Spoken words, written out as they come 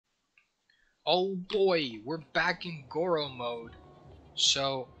Oh boy, we're back in Goro mode.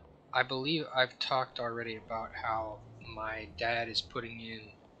 So, I believe I've talked already about how my dad is putting in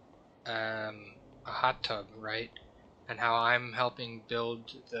a hot tub, right? And how I'm helping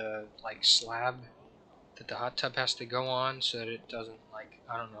build the slab that the hot tub has to go on so that it doesn't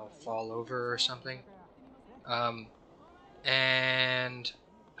I don't know, fall over or something. Um, and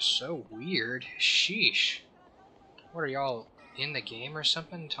so weird. Sheesh. What are y'all in the game or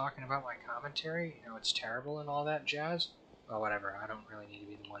something talking about my commentary? You know, it's terrible and all that jazz? Well, whatever. I don't really need to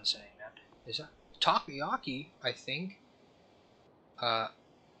be the one saying that. Is that takoyaki, I think?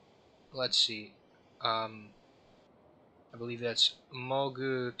 Let's see. I believe that's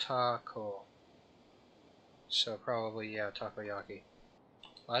mogu taco. So probably, yeah, takoyaki.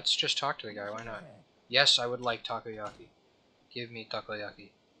 Let's just talk to the guy, why not? Yes, I would like takoyaki. Give me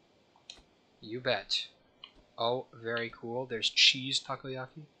takoyaki. You bet. Oh, very cool. There's cheese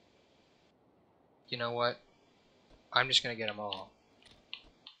takoyaki. You know what? I'm just gonna get them all.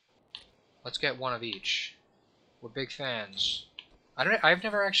 Let's get one of each. We're big fans. I've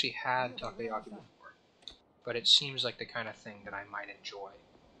never actually had takoyaki before, but it seems like the kind of thing that I might enjoy.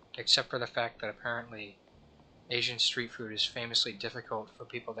 Except for the fact that apparently Asian street food is famously difficult for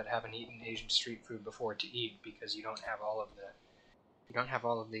people that haven't eaten Asian street food before to eat because you don't have all of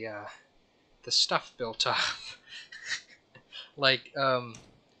the stuff built up.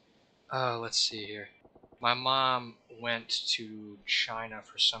 Let's see here. My mom went to China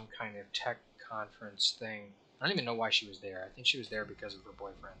for some kind of tech conference thing. I don't even know why she was there. I think she was there because of her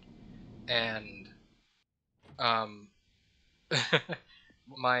boyfriend. And,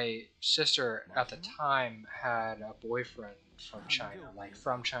 my sister at the time had a boyfriend from China,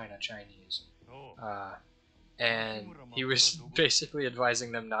 Chinese. And he was basically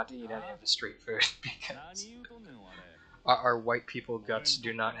advising them not to eat any of the street food because our white people guts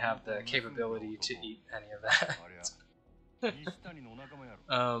do not have the capability to eat any of that.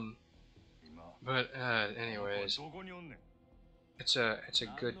 Anyways, it's a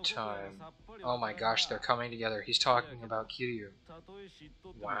good time. Oh my gosh, they're coming together. He's talking about Kiryu.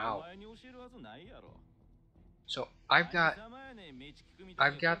 Wow. So I've got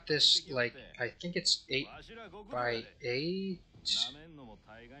this I think it's 8 by 8.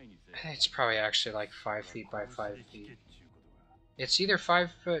 It's probably actually like 5 feet by 5 feet. It's either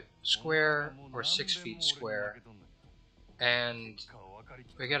 5 foot square or 6 feet square, and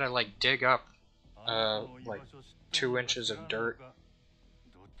we gotta dig up 2 inches of dirt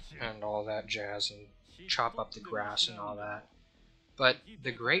and all that jazz and chop up the grass and all that. But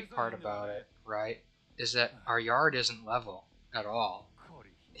the great part about it, right, is that our yard isn't level at all.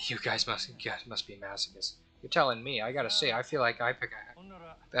 You guys must be masochists. You're telling me. I gotta say, I feel like I pick a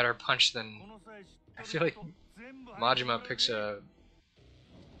better punch than... I feel like Majima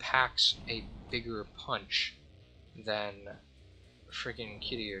packs a bigger punch than freaking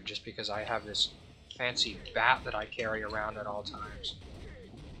Kiryu, just because I have this fancy bat that I carry around at all times.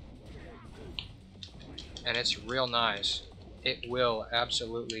 And it's real nice. It will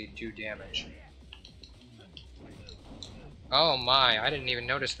absolutely do damage. Oh my, I didn't even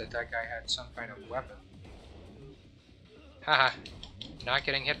notice that guy had some kind of weapon. Haha, not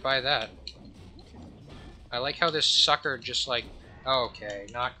getting hit by that. I like how this sucker just okay,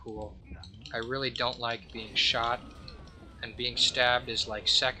 not cool. I really don't like being shot, and being stabbed is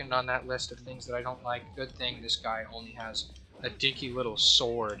second on that list of things that I don't like. Good thing this guy only has a dinky little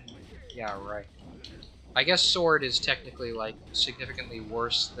sword. Yeah, right. I guess sword is technically significantly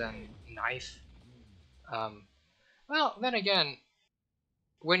worse than knife. Well, then again,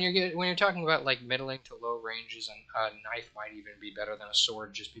 when you're talking about middling to low ranges, and a knife might even be better than a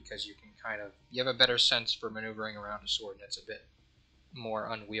sword, just because you can you have a better sense for maneuvering around a sword, and it's a bit more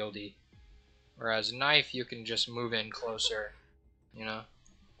unwieldy. Whereas a knife, you can just move in closer, you know.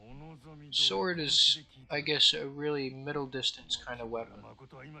 Sword is, I guess, a really middle distance kind of weapon.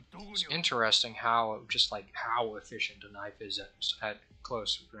 It's interesting how how efficient a knife is at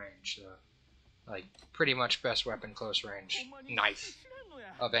close range. Pretty much best weapon close range knife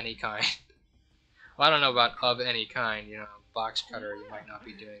of any kind. Well, I don't know about of any kind, you know. Box cutter, you might not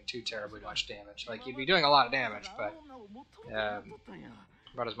be doing too terribly much damage. You'd be doing a lot of damage, but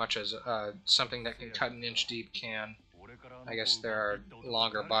about as much as something that can cut an inch deep can. I guess there are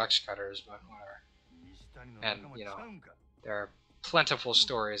longer box cutters, but whatever. And, you know, there are plentiful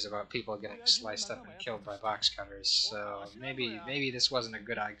stories about people getting sliced up and killed by box cutters, so maybe this wasn't a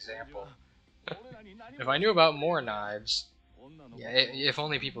good example. If I knew about more knives, yeah, if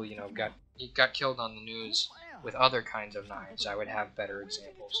only people, you know, got killed on the news with other kinds of knives, I would have better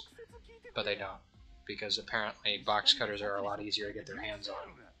examples. But they don't, because apparently box cutters are a lot easier to get their hands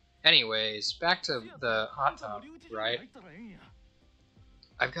on. Anyways, back to the hot tub, right?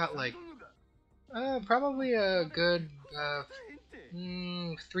 I've got like probably a good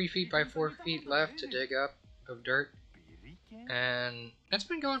 3 feet by 4 feet left to dig up of dirt, and it's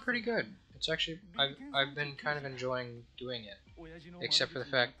been going pretty good. It's actually I've been kind of enjoying doing it, except for the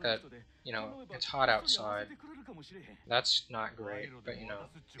fact that it's hot outside. That's not great, but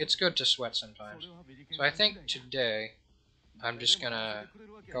it's good to sweat sometimes. So I think today I'm just gonna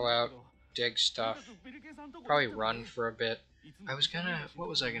go out, dig stuff, probably run for a bit. What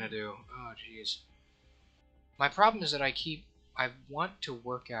was I gonna do? Oh jeez. My problem is that I want to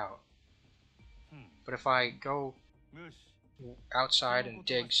work out, but if I go outside and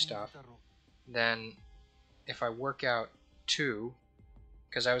dig stuff, then if I work out too,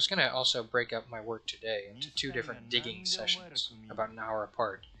 because I was gonna also break up my work today into 2 different digging sessions, about an hour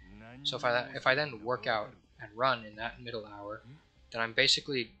apart. So if I then work out and run in that middle hour, then I'm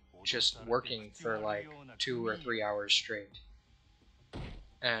basically just working for like 2 or 3 hours straight.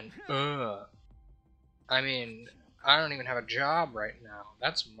 And I mean, I don't even have a job right now.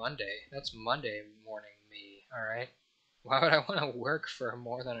 That's Monday. That's Monday morning me, alright? Why would I want to work for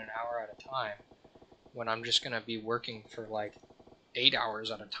more than an hour at a time when I'm just going to be working for like 8 hours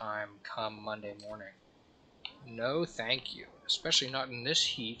at a time come Monday morning? No thank you. Especially not in this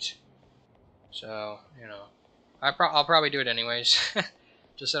heat. So, I'll probably do it anyways.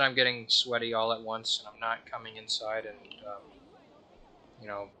 Just that I'm getting sweaty all at once and I'm not coming inside and,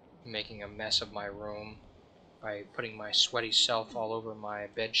 making a mess of my room by putting my sweaty self all over my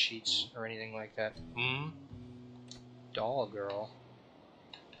bed sheets or anything like that. Doll girl.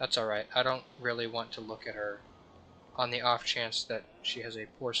 That's alright. I don't really want to look at her on the off chance that she has a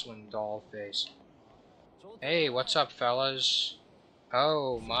porcelain doll face. Hey, what's up, fellas?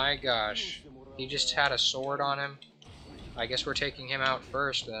 Oh my gosh. He just had a sword on him. I guess we're taking him out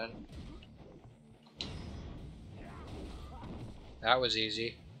first then. That was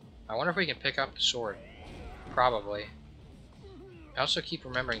easy. I wonder if we can pick up the sword. Probably. I also keep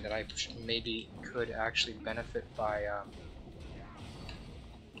remembering that I maybe could actually benefit by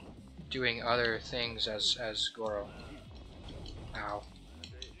doing other things as Goro. Ow.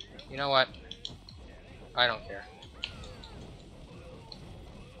 You know what? I don't care.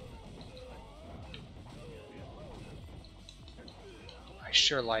 I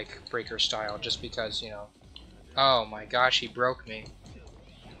sure like Breaker style just because, Oh my gosh, he broke me.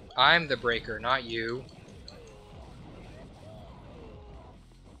 I'm the breaker, not you.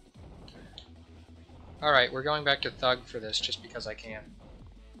 Alright, we're going back to Thug for this just because I can.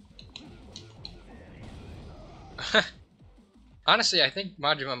 Honestly, I think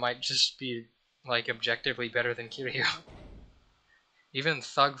Majima might just be, like, objectively better than Kiryu. Even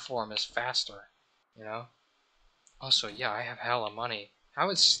Thug form is faster, Also, yeah, I have hella money. How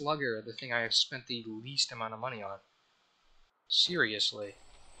is Slugger the thing I have spent the least amount of money on? Seriously.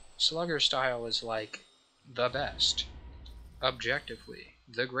 Slugger style is, like, the best. Objectively,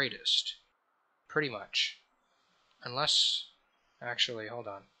 the greatest. Pretty much. Unless... Actually, hold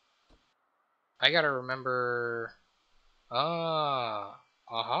on. I gotta remember... Aha!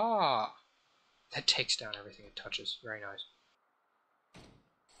 That takes down everything it touches. Very nice.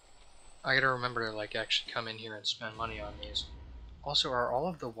 I gotta remember to, like, actually come in here and spend money on these. Also, are all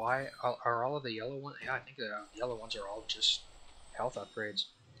of the yellow ones? Yeah, I think the yellow ones are all just health upgrades.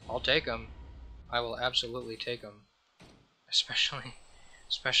 I'll take them. I will absolutely take them. Especially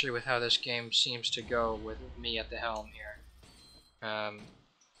with how this game seems to go with me at the helm here. And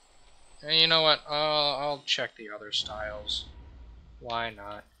you know what? I'll check the other styles. Why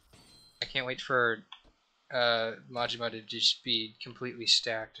not? I can't wait for Majima to just be completely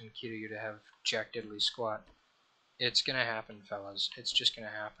stacked and Kiryu to have Jack Diddley squat. It's gonna happen, fellas. It's just gonna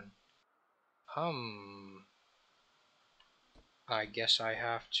happen. I guess I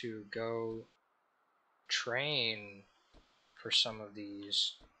have to go train for some of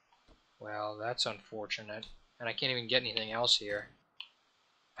these. Well, that's unfortunate. And I can't even get anything else here.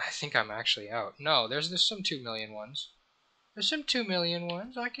 I think I'm actually out. No, there's some 2 million ones. There's some 2 million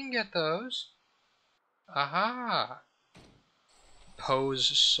ones. I can get those. Aha! Pose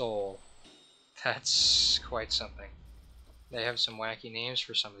Soul. That's quite something. They have some wacky names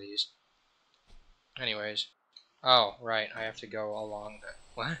for some of these. Anyways. Oh, right. I have to go along the...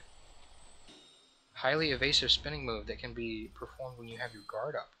 What? Highly evasive spinning move that can be performed when you have your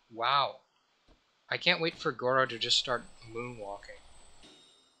guard up. Wow. I can't wait for Goro to just start moonwalking.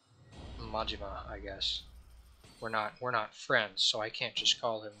 Majima, I guess. We're not friends, so I can't just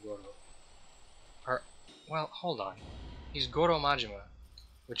call him Goro. Well, hold on. He's Goro Majima,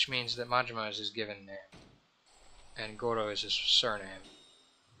 which means that Majima is his given name, and Goro is his surname.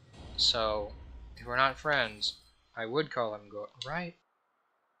 So, if we're not friends, I would call him right?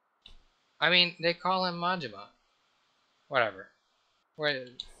 I mean, they call him Majima. Whatever.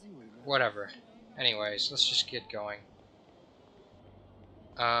 Whatever. Anyways, let's just get going.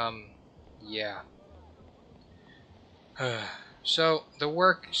 Yeah. So, the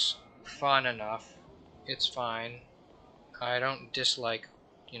work's fun enough. It's fine. I don't dislike,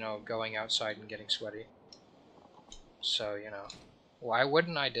 going outside and getting sweaty. So, why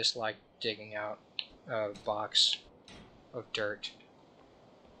wouldn't I dislike digging out a box of dirt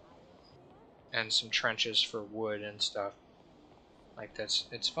and some trenches for wood and stuff? Like,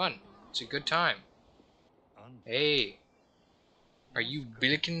 it's fun. It's a good time. Hey, are you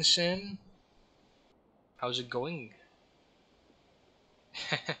Billikenson? How's it going?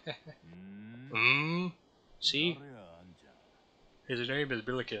 See? His name is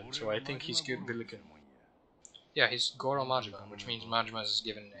Billiken, so I think he's good Billiken. Yeah, he's Goro Majima, which means Majima is his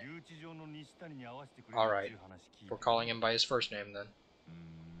given name. Alright, we're calling him by his first name then.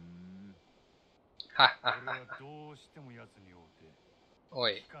 Ha ha ha.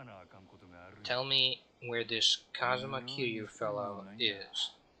 Oi, tell me where this Kazuma Kiryu fellow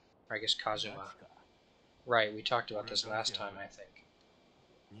is. Or I guess Kazuma. Right, we talked about this last time, I think.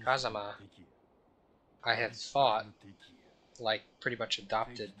 Kazuma, I had thought, like, pretty much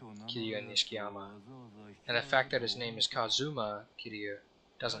adopted Kiryu and Nishikiyama. And the fact that his name is Kazuma Kiryu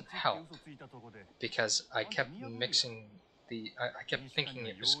doesn't help, because I kept mixing I kept thinking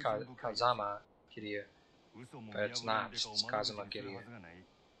it was Kazama Kiryu, but it's not, it's Kazuma Kiryu.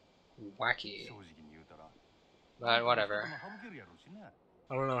 Wacky. But whatever.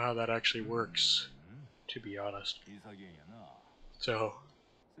 I don't know how that actually works, to be honest. So,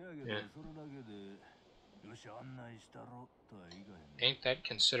 yeah. Ain't that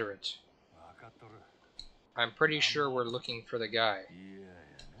considerate? I'm pretty sure we're looking for the guy.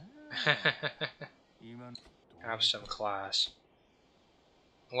 Have some class.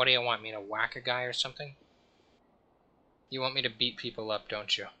 What do you want, me to whack a guy or something? You want me to beat people up,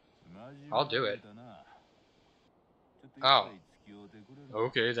 don't you? I'll do it. Oh.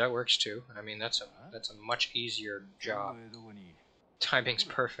 Okay, that works too. I mean, that's a much easier job. Timing's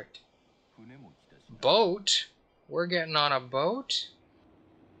perfect. Boat? We're getting on a boat?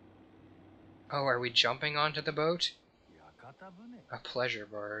 Oh, are we jumping onto the boat? A pleasure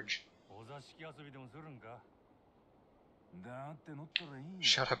barge.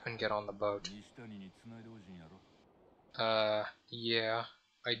 Shut up and get on the boat. Yeah,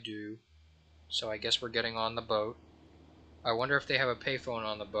 I do. So I guess we're getting on the boat. I wonder if they have a payphone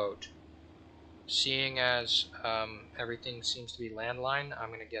on the boat. Seeing as everything seems to be landline,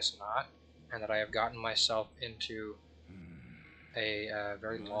 I'm gonna guess not, and that I have gotten myself into a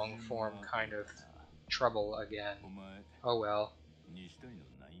very long form kind of trouble again. Oh well.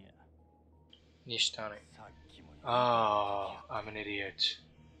 Nishitani. Oh, I'm an idiot.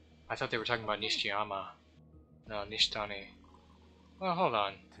 I thought they were talking about Nishiyama. No, Nishitani. Well, hold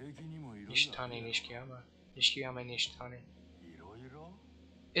on. Nishitani, Nishiyama? Nishiyama, Nishitani?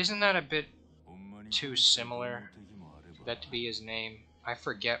 Isn't that a bit too similar for that to be his name? I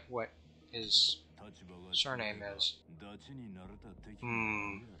forget what his surname is.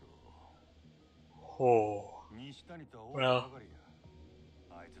 Oh. Well,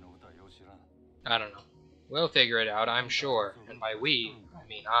 I don't know. We'll figure it out, I'm sure. And by we, I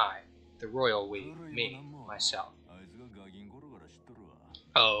mean I. The royal we. Me. Myself.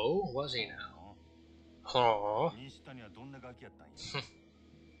 Oh, was he now? Oh.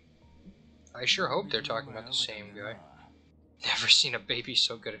 I sure hope they're talking about the same guy. Never seen a baby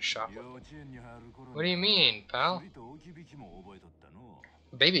so good at shoplifting. What do you mean, pal?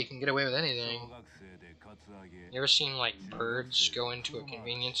 A baby can get away with anything. You ever seen, like, birds go into a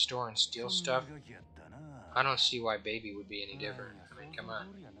convenience store and steal stuff? I don't see why baby would be any different. I mean, come on.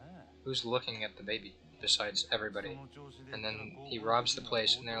 Who's looking at the baby besides everybody? And then he robs the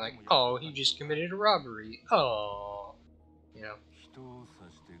place and they're like, oh, he just committed a robbery. Oh. You know.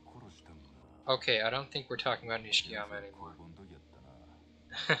 Okay, I don't think we're talking about Nishikiyama anymore.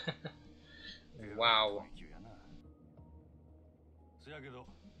 Wow.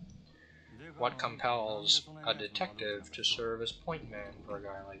 What compels a detective to serve as point man for a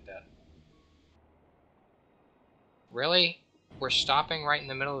guy like that? Really? We're stopping right in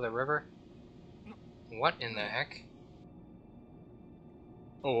the middle of the river? What in the heck?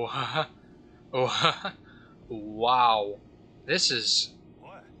 Oh, oh, wow. This is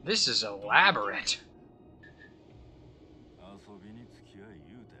elaborate.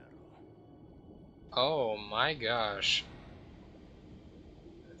 Oh my gosh.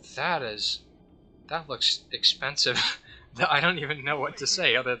 That looks expensive I don't even know what to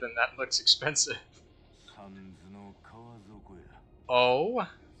say other than that looks expensive. Oh?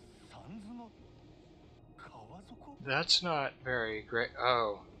 That's not very great.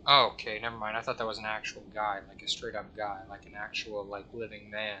 Oh. Oh, okay, never mind. I thought that was an actual guy, like a straight up guy, like an actual like living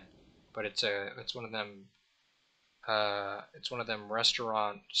man. But it's one of them it's one of them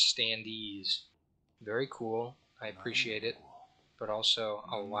restaurant standees. Very cool. I appreciate it. But also,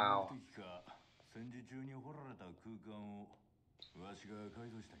 oh wow.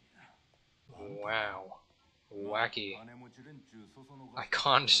 Wow. Wacky. I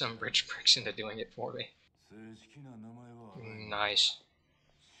conned some rich pricks into doing it for me. Nice.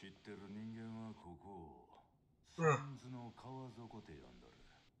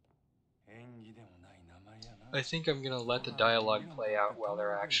 I think I'm gonna let the dialogue play out while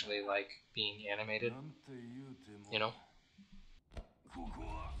they're actually like being animated. You know?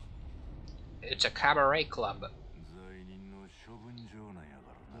 It's a cabaret club.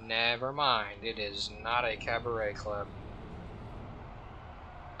 Never mind, it is not a cabaret club.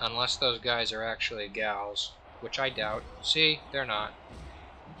 Unless those guys are actually gals, which I doubt. See, they're not.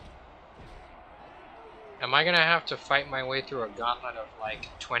 Am I gonna have to fight my way through a gauntlet of like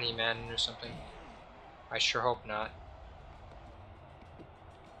 20 men or something? I sure hope not.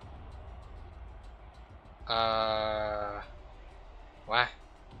 What?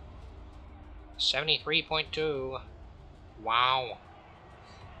 73.2. Wow.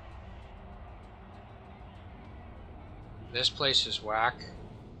 This place is whack.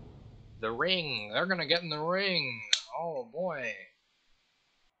 The ring. They're gonna get in the ring. Oh boy.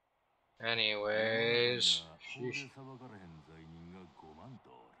 Anyways. Sheesh.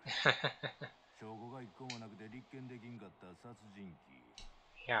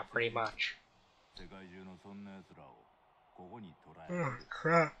 Yeah, pretty much. Oh,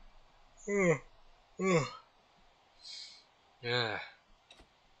 crap. Yeah.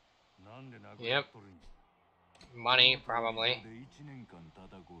 Yep. Money, probably.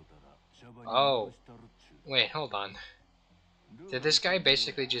 Oh. Wait, hold on. Did this guy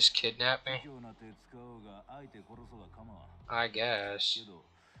basically just kidnap me? I guess.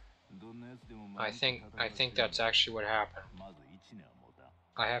 I think that's actually what happened.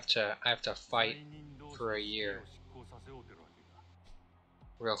 I have to fight for a year.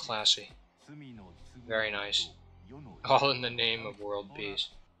 Real classy. Very nice. All in the name of world peace.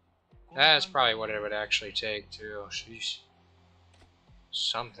 That's probably what it would actually take too. Sheesh.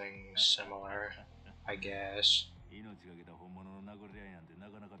 Something similar, I guess.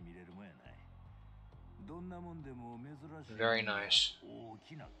 Very nice.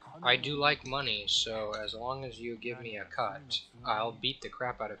 I do like money, so as long as you give me a cut, I'll beat the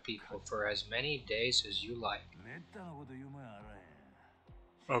crap out of people for as many days as you like.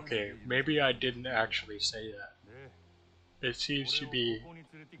 Okay, maybe I didn't actually say that. It seems to be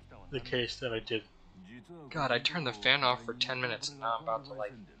the case that I did. God, I turned the fan off for 10 minutes and now I'm about to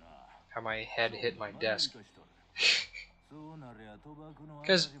like have my head hit my desk.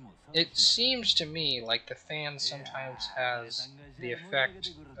 Because it seems to me like the fan sometimes has the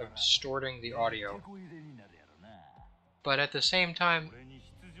effect of distorting the audio. But at the same time,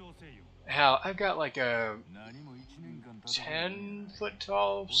 hell, I've got like a 10-foot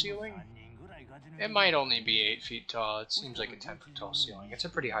tall ceiling. It might only be 8 feet tall. It seems like a 10-foot tall ceiling. It's a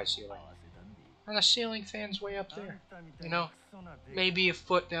pretty high ceiling. And the ceiling fan's way up there. You know, maybe a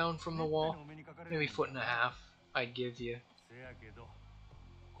foot down from the wall. Maybe a foot and a half, I'd give you.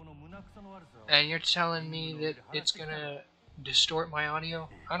 And you're telling me that it's gonna distort my audio?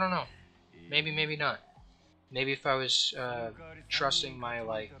 I don't know. Maybe, maybe not. Maybe if I was trusting my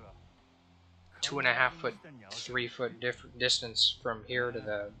like 2.5 foot, 3 foot distance from here to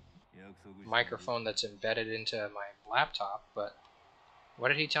the microphone that's embedded into my laptop, but what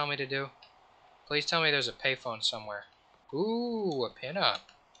did he tell me to do? Please tell me there's a payphone somewhere. Ooh, a pinup.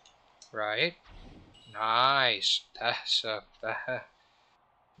 Right. Nice. That's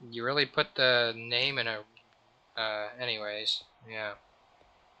you really put the name in a anyways, yeah.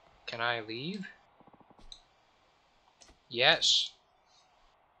 Can I leave? Yes.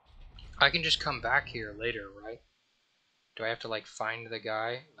 I can just come back here later, right? Do I have to like find the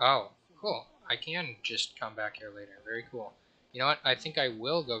guy? Oh, cool. I can just come back here later. Very cool. You know what? I think I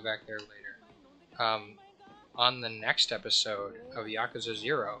will go back there later. On the next episode of Yakuza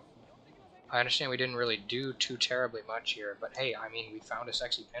 0. I understand we didn't really do too terribly much here, but hey, I mean, we found a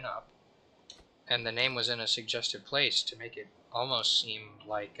sexy pinup. And the name was in a suggestive place to make it almost seem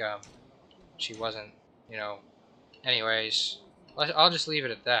like she wasn't, you know. Anyways, I'll just leave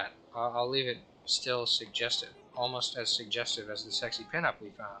it at that. I'll leave it still suggestive, almost as suggestive as the sexy pinup we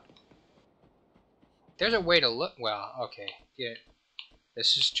found. There's a way to look. Well, okay. Yeah.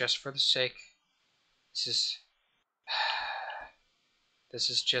 This is just for the sake. This is.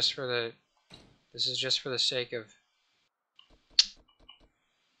 This is just for the. This is just for the sake of.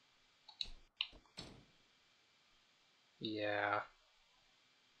 Yeah.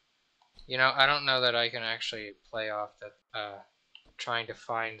 You know, I don't know that I can actually play off that. Trying to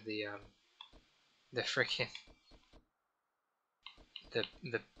find the freaking the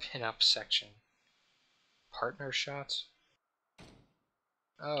pinup section. Partner shots.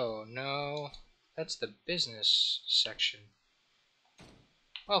 Oh no, that's the business section.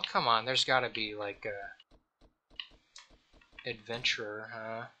 Well, come on, there's got to be like a adventurer,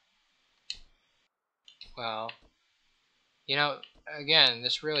 huh? Well, you know, again,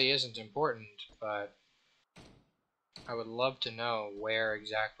 this really isn't important, but I would love to know where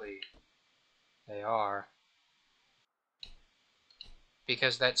exactly they are.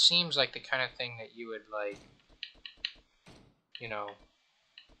 Because that seems like the kind of thing that you would, like, you know,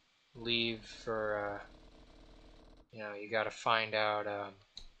 leave for, you know, you gotta find out,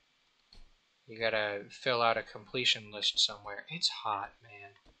 you gotta fill out a completion list somewhere. It's hot,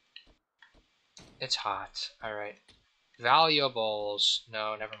 man. It's hot. Alright. Valuables.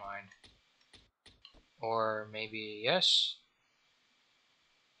 No, never mind. Or maybe yes.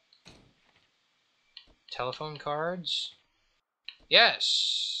 Telephone cards?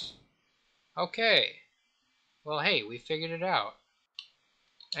 Yes! Okay. Well, hey, we figured it out.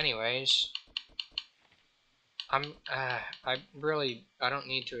 Anyways, I don't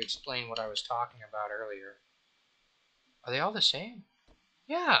need to explain what I was talking about earlier. Are they all the same?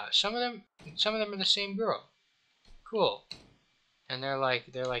 Yeah, some of them are the same girl. Cool. And they're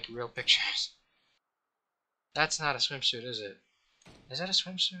like real pictures. That's not a swimsuit, is it? Is that a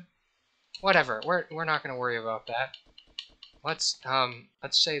swimsuit? Whatever. We're not going to worry about that. Let's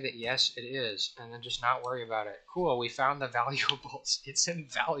say that yes, it is, and then just not worry about it. Cool, we found the valuables. It's in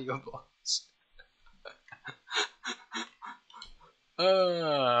valuables.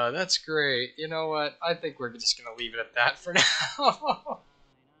 That's great. You know what? I think we're just gonna leave it at that for now.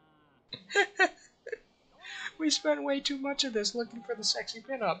 We spent way too much of this looking for the sexy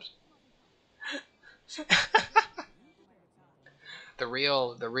pinups. the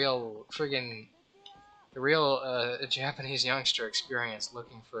real Japanese youngster experience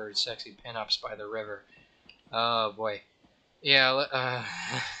looking for sexy pinups by the river. Oh boy. Yeah,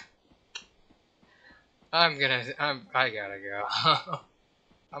 I gotta go.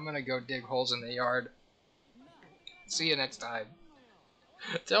 I'm gonna go dig holes in the yard. See you next time.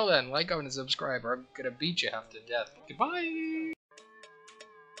 Till then, like, comment, and subscribe, or I'm gonna beat you half to death. Goodbye!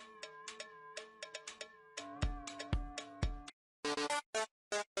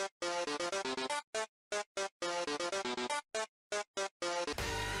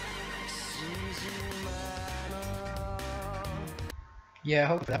 Yeah, I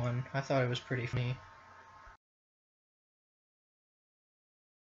hope that one. I thought it was pretty funny.